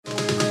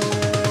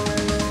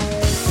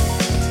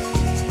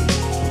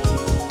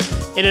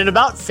In an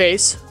about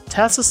face,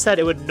 Tesla said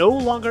it would no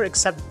longer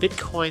accept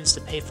bitcoins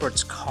to pay for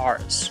its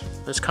cars.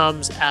 This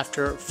comes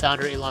after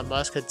founder Elon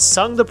Musk had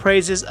sung the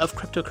praises of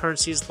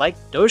cryptocurrencies like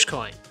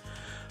Dogecoin.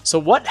 So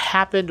what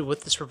happened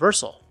with this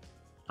reversal?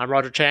 I'm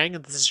Roger Chang,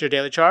 and this is your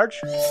Daily Charge.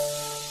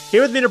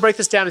 Here with me to break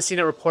this down is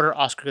CNET reporter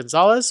Oscar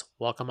Gonzalez.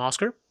 Welcome,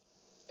 Oscar.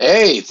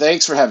 Hey,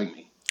 thanks for having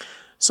me.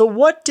 So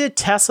what did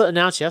Tesla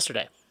announce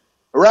yesterday?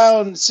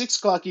 Around 6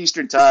 o'clock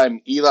Eastern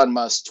Time, Elon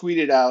Musk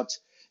tweeted out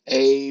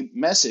a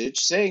message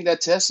saying that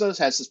Tesla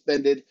has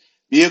suspended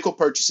vehicle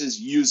purchases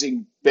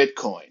using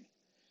Bitcoin.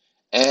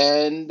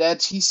 And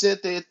that he said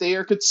that they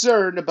are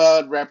concerned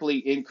about rapidly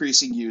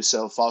increasing use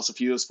of fossil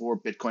fuels for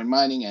Bitcoin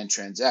mining and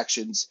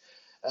transactions,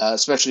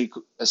 especially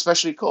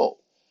coal.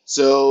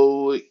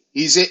 So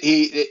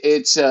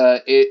it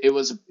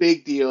was a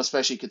big deal,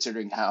 especially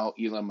considering how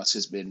Elon Musk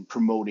has been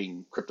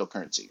promoting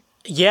cryptocurrency.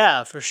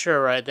 Yeah, for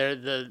sure, right?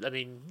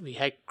 We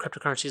had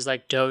cryptocurrencies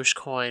like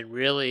Dogecoin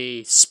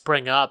really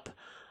spring up,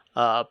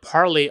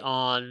 partly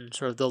on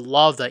sort of the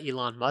love that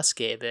Elon Musk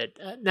gave it.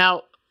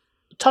 Now,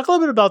 talk a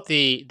little bit about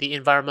the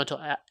environmental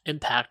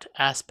impact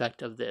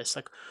aspect of this.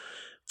 Like,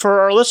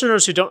 for our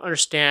listeners who don't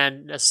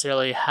understand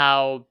necessarily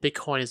how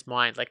Bitcoin is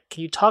mined, like,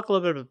 can you talk a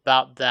little bit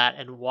about that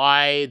and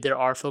why there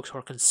are folks who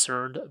are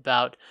concerned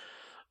about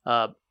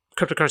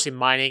cryptocurrency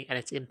mining and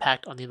its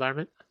impact on the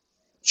environment?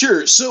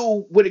 Sure.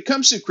 So when it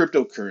comes to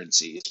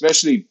cryptocurrency,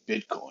 especially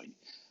Bitcoin,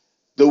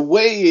 the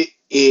way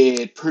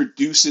it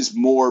produces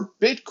more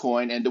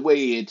Bitcoin and the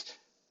way it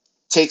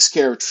takes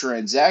care of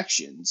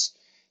transactions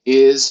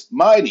is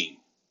mining.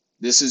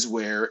 This is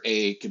where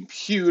a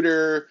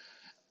computer,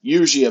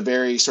 usually a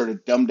very sort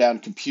of dumbed down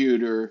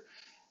computer,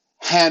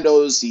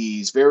 handles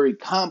these very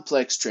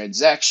complex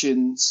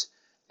transactions.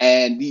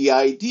 And the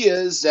idea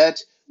is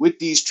that with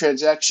these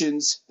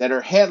transactions that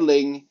are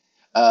handling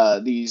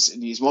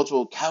these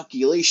multiple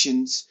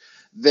calculations,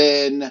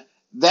 then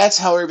that's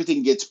how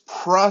everything gets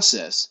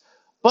processed.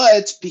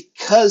 But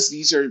because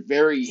these are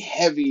very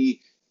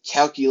heavy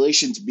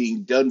calculations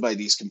being done by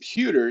these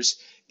computers,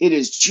 it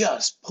is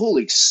just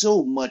pulling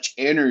so much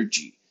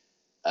energy.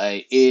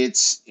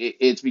 It's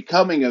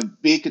becoming a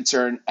big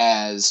concern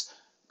as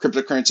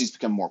cryptocurrencies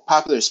become more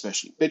popular,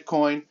 especially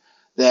Bitcoin,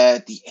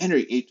 that the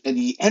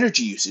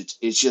energy usage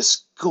is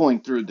just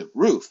going through the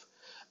roof.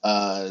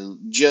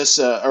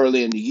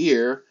 Early in the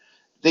year,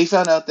 they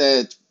found out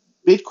that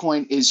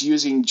Bitcoin is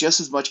using just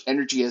as much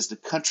energy as the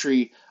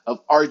country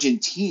of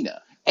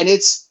Argentina, and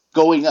it's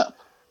going up.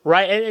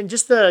 Right, and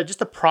just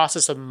the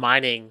process of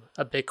mining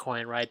a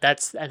Bitcoin, right?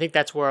 I think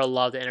that's where a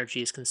lot of the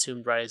energy is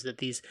consumed, right? Is that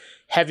these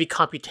heavy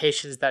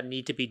computations that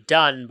need to be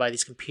done by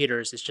these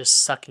computers is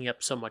just sucking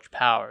up so much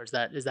power. Is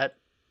that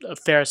a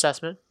fair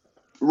assessment?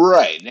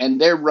 Right,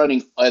 and they're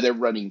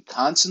running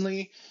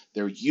constantly.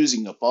 They're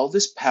using up all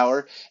this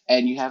power,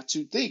 and you have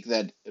to think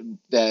that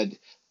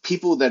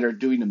people that are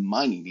doing the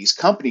mining, these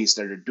companies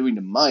that are doing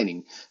the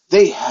mining,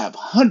 they have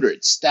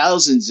hundreds,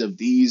 thousands of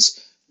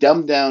these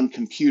dumbed down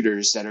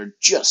computers that are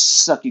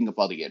just sucking up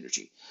all the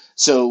energy.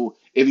 So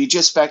if you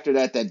just factor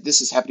that this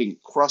is happening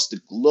across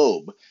the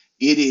globe,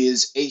 it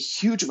is a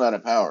huge amount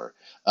of power.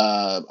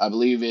 I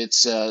believe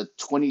it's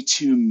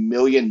 22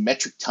 million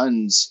metric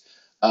tons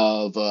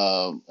of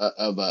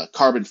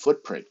carbon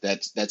footprint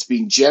that's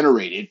being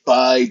generated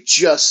by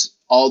just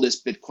all this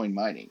Bitcoin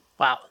mining.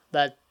 Wow,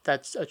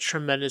 that's a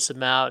tremendous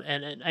amount,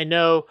 and I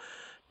know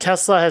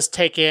Tesla has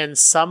taken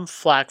some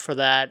flack for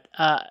that.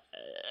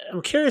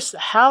 I'm curious,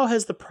 how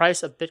has the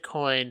price of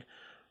Bitcoin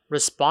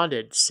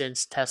responded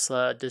since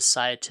Tesla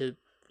decided to,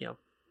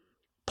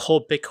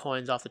 pull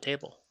Bitcoins off the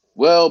table?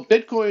 Well,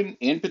 Bitcoin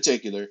in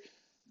particular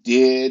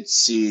did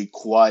see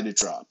quite a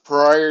drop.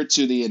 Prior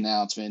to the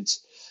announcement,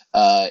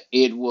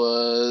 it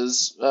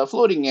was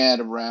floating at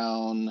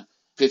around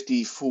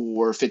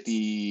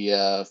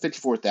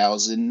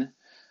 54,000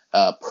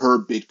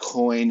 per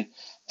Bitcoin.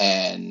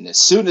 And as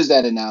soon as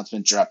that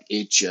announcement dropped,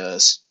 it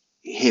just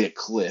hit a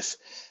cliff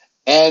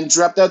and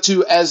dropped out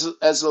to as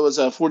low as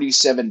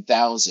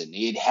 47,000.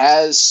 It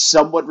has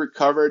somewhat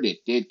recovered.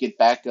 It did get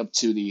back up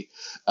to the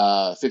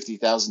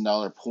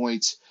 $50,000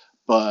 point,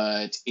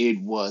 but it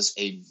was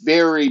a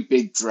very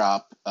big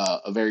drop,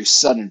 a very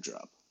sudden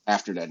drop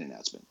after that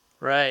announcement.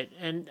 Right,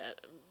 and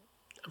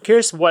I'm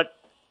curious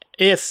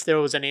if there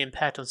was any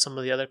impact on some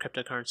of the other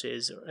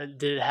cryptocurrencies.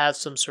 Did it have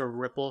some sort of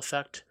ripple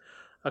effect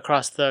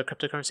across the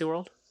cryptocurrency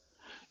world?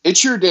 It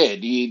sure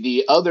did.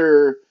 The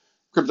other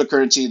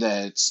cryptocurrency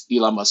that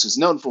Elon Musk is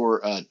known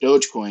for,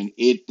 Dogecoin,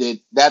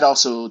 that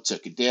also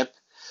took a dip.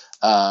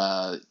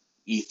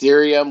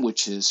 Ethereum,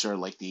 which is sort of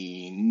like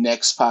the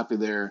next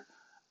popular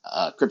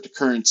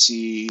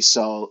cryptocurrency,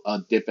 saw a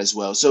dip as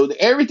well. So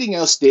everything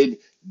else did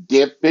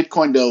dip.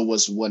 Bitcoin, though,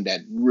 was one that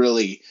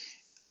really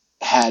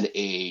had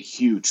a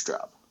huge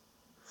drop.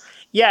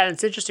 Yeah, and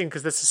it's interesting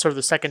because this is sort of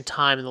the second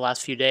time in the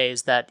last few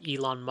days that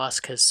Elon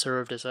Musk has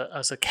served as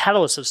a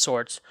catalyst of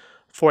sorts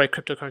for a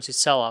cryptocurrency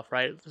sell-off,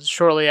 right?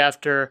 Shortly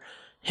after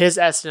his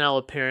SNL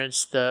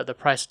appearance, the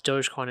price of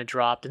Dogecoin had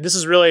dropped. And this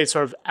is really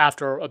sort of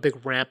after a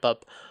big ramp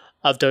up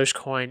of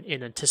Dogecoin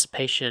in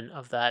anticipation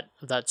of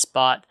that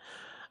spot.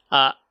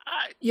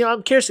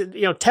 I'm curious.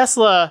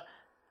 Tesla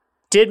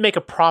did make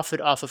a profit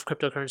off of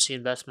cryptocurrency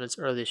investments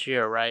early this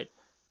year, right?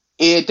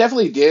 It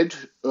definitely did.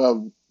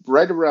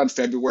 Right around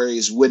February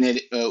is when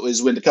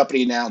the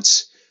company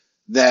announced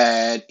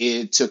that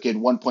it took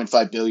in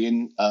 1.5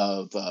 billion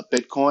of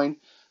Bitcoin.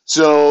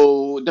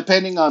 So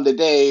depending on the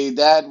day,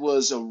 that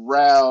was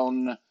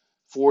around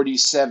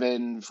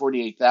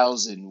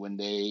 48,000 when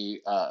they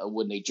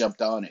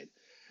jumped on it,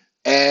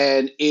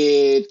 and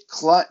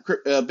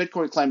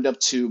Bitcoin climbed up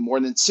to more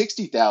than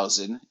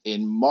 60,000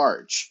 in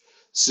March.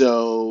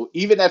 So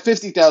even at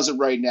 50,000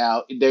 right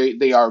now,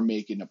 they are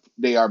making a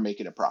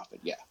profit.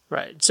 Yeah.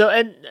 Right. So,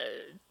 and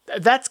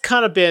that's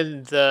kind of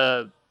been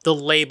the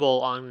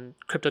label on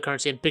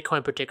cryptocurrency and Bitcoin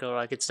in particular.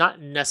 Like, it's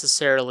not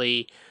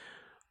necessarily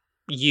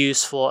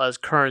useful as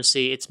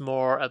currency. It's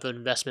more of an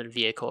investment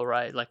vehicle,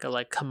 right?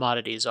 Like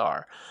commodities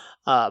are.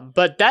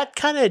 But that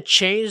kind of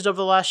changed over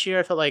the last year.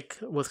 I felt like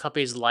with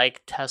companies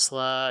like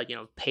Tesla,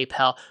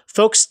 PayPal,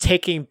 folks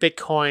taking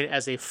Bitcoin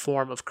as a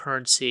form of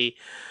currency.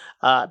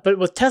 But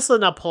with Tesla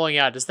now pulling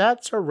out, does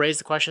that sort of raise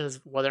the question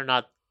of whether or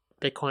not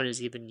Bitcoin is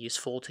even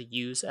useful to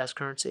use as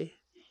currency?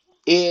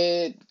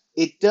 It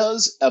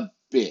does a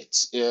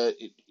bit.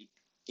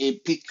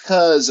 It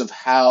because of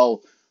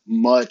how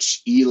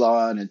much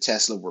Elon and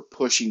Tesla were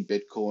pushing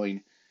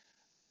Bitcoin.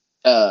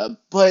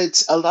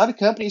 But a lot of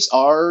companies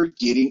are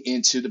getting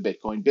into the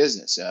Bitcoin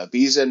business.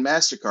 Visa and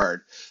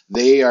Mastercard,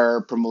 they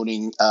are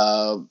promoting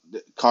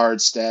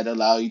cards that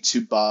allow you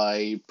to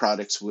buy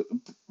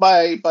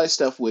buy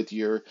stuff with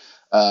your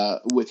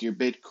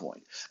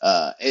Bitcoin.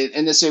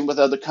 And the same with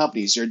other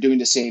companies; they're doing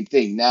the same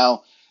thing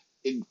now.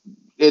 It,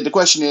 the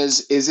question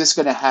is this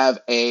going to have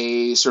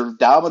a sort of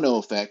domino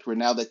effect where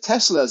now that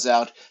Tesla's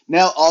out,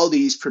 now all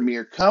these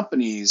premier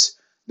companies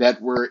that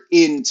were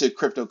into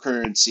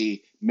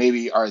cryptocurrency,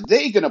 maybe are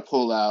they going to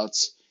pull out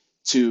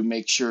to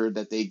make sure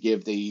that they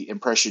give the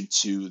impression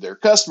to their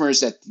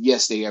customers that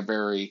yes, they are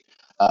very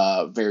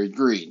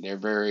green. They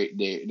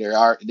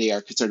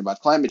are concerned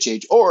about climate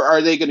change, or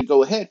are they going to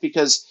go ahead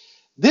because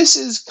this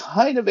is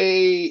kind of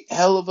a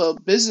hell of a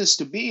business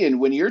to be in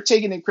when you're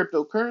taking in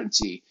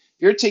cryptocurrency,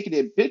 you're taking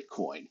in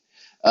Bitcoin.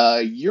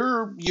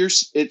 You're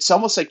it's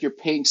almost like you're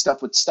paying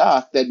stuff with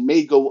stock that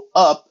may go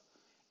up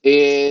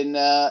in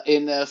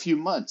a few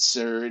months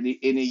or in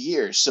a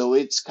year. So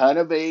it's kind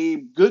of a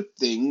good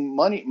thing,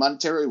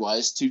 monetary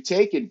wise, to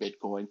take in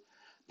Bitcoin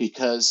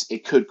because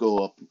it could go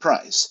up in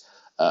price.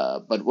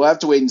 But we'll have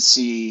to wait and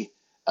see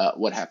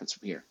what happens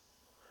from here.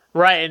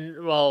 Right,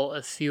 and well,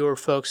 a fewer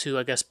folks who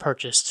I guess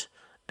purchased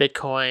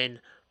Bitcoin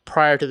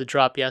prior to the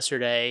drop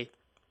yesterday,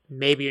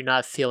 maybe you're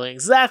not feeling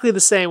exactly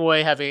the same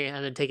way,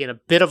 having taken a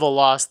bit of a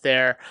loss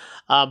there.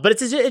 But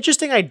it's an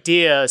interesting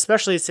idea,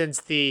 especially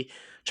since the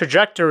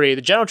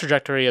general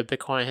trajectory of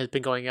Bitcoin has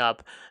been going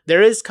up.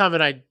 There's kind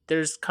of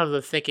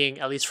the thinking,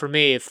 at least for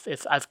me,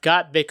 if I've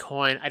got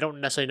Bitcoin, I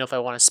don't necessarily know if I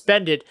want to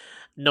spend it,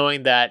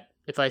 knowing that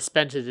if I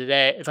spend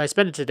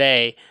it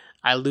today,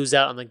 I lose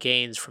out on the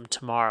gains from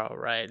tomorrow,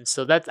 right? And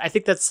so I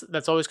think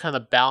that's always kind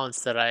of the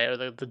balance or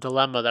the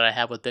dilemma that I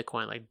have with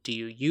Bitcoin. Like, do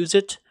you use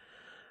it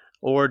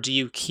or do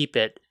you keep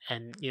it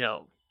and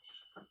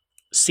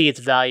see its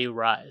value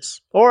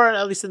rise, or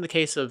at least in the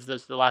case of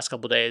the last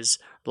couple of days,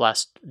 the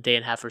last day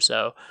and a half or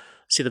so,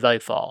 see the value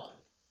fall?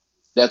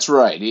 That's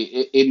right.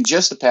 In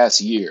just the past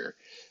year,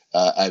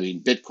 I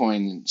mean,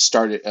 Bitcoin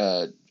started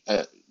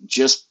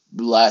just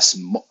last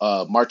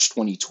March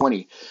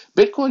 2020.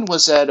 Bitcoin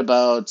was at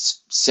about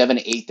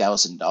 $7,000 to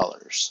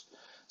 $8,000.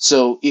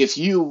 So if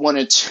you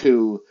wanted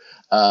to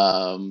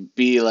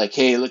be like,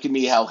 hey, look at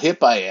me, how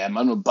hip I am.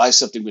 I'm going to buy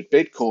something with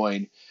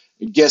Bitcoin.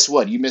 Guess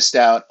what? You missed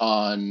out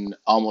on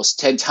almost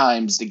 10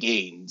 times the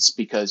gains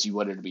because you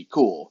wanted to be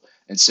cool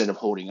instead of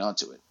holding on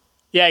to it.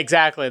 Yeah,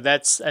 exactly.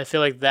 I feel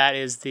like that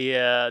is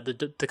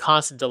the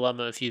constant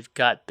dilemma. If you've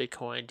got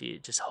Bitcoin, do you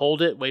just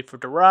hold it, wait for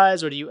it to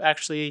rise, or do you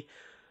actually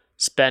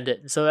spend it?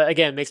 And so that,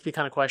 again, makes me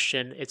kind of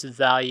question its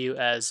value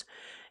as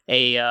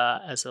a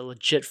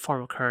legit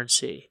form of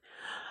currency.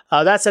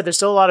 That said, there's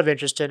still a lot of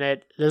interest in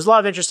it. There's a lot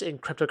of interest in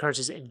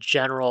cryptocurrencies in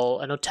general.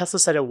 I know Tesla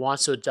said it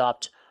wants to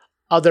adopt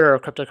other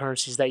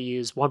cryptocurrencies that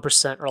use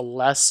 1% or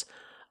less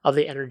of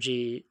the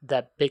energy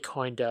that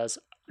Bitcoin does.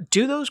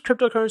 Do those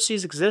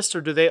cryptocurrencies exist,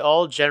 or do they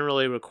all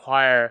generally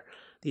require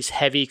these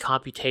heavy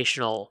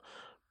computational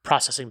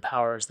processing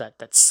powers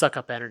that suck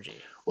up energy?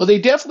 Well, they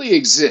definitely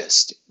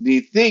exist.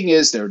 The thing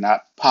is, they're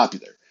not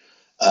popular.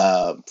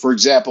 For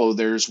example,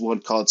 there's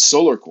one called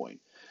Solar Coin.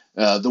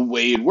 The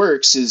way it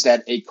works is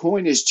that a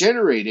coin is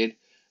generated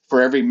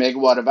for every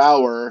megawatt of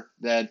hour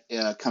that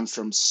comes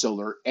from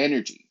solar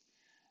energy.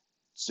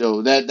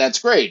 So that's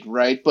great,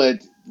 right?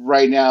 But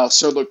right now,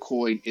 Solar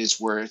Coin is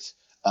worth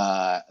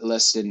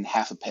less than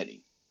half a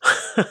penny.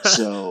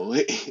 So,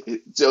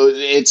 so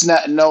it's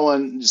not no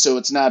one. So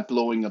it's not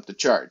blowing up the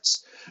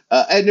charts.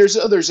 And there's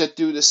others that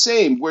do the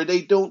same, where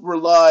they don't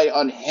rely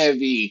on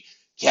heavy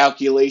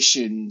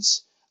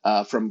calculations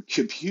from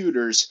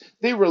computers.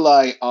 They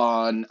rely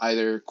on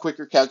either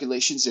quicker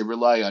calculations. They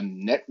rely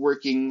on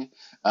networking.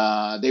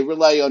 They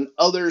rely on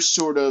other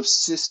sort of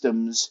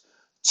systems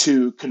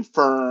to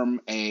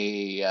confirm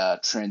a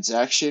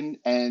transaction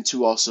and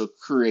to also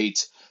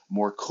create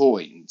more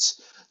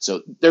coins.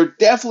 So they're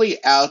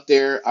definitely out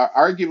there.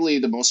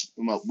 Arguably, the most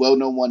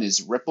well-known one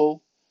is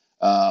Ripple.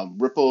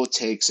 Ripple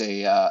takes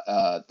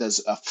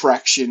does a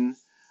fraction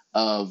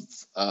of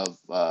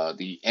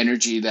the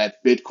energy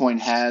that Bitcoin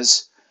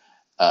has.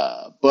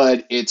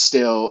 But it's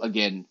still,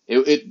 again,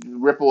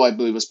 Ripple, I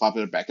believe, was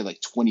popular back in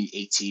like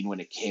 2018 when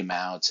it came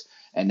out,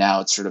 and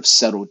now it's sort of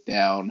settled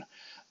down.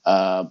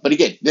 But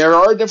again, there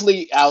are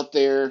definitely out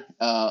there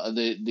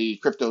the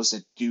cryptos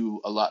that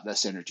do a lot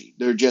less energy.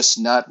 They're just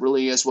not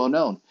really as well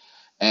known,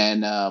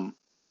 and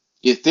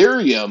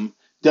Ethereum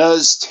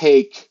does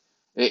take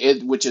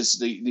it, which is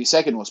the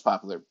second most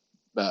popular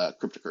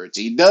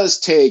cryptocurrency. It does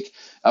take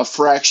a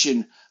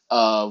fraction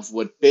of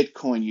what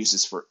Bitcoin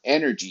uses for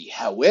energy.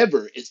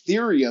 However,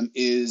 Ethereum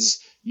is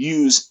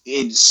used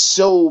in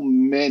so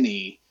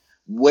many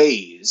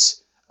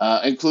ways,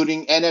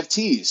 including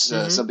NFTs,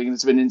 Mm-hmm. something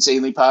that's been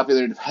insanely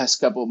popular in the past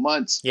couple of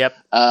months. Yep.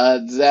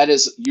 That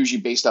is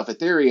usually based off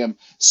Ethereum.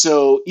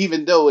 So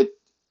even though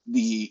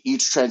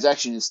each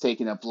transaction is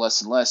taking up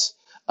less and less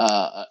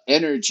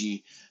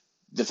energy,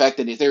 the fact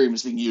that Ethereum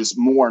is being used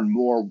more and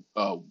more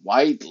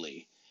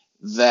widely,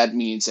 that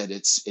means that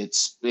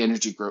its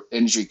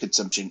energy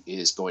consumption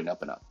is going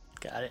up and up.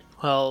 Got it.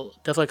 Well,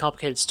 definitely a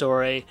complicated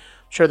story. I'm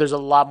sure there's a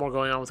lot more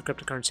going on with the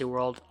cryptocurrency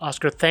world.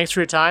 Oscar, thanks for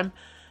your time.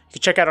 You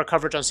can check out our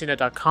coverage on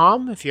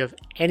CNET.com. If you have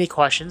any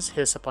questions,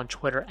 hit us up on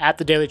Twitter at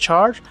The Daily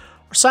Charge,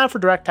 or sign up for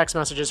direct text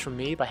messages from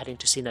me by heading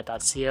to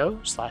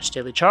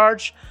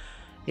cnet.co/dailycharge.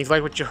 If you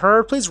like what you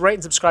heard, please rate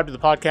and subscribe to the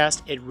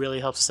podcast. It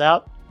really helps us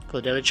out. For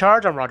The Daily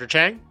Charge, I'm Roger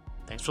Chang.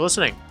 Thanks for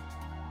listening.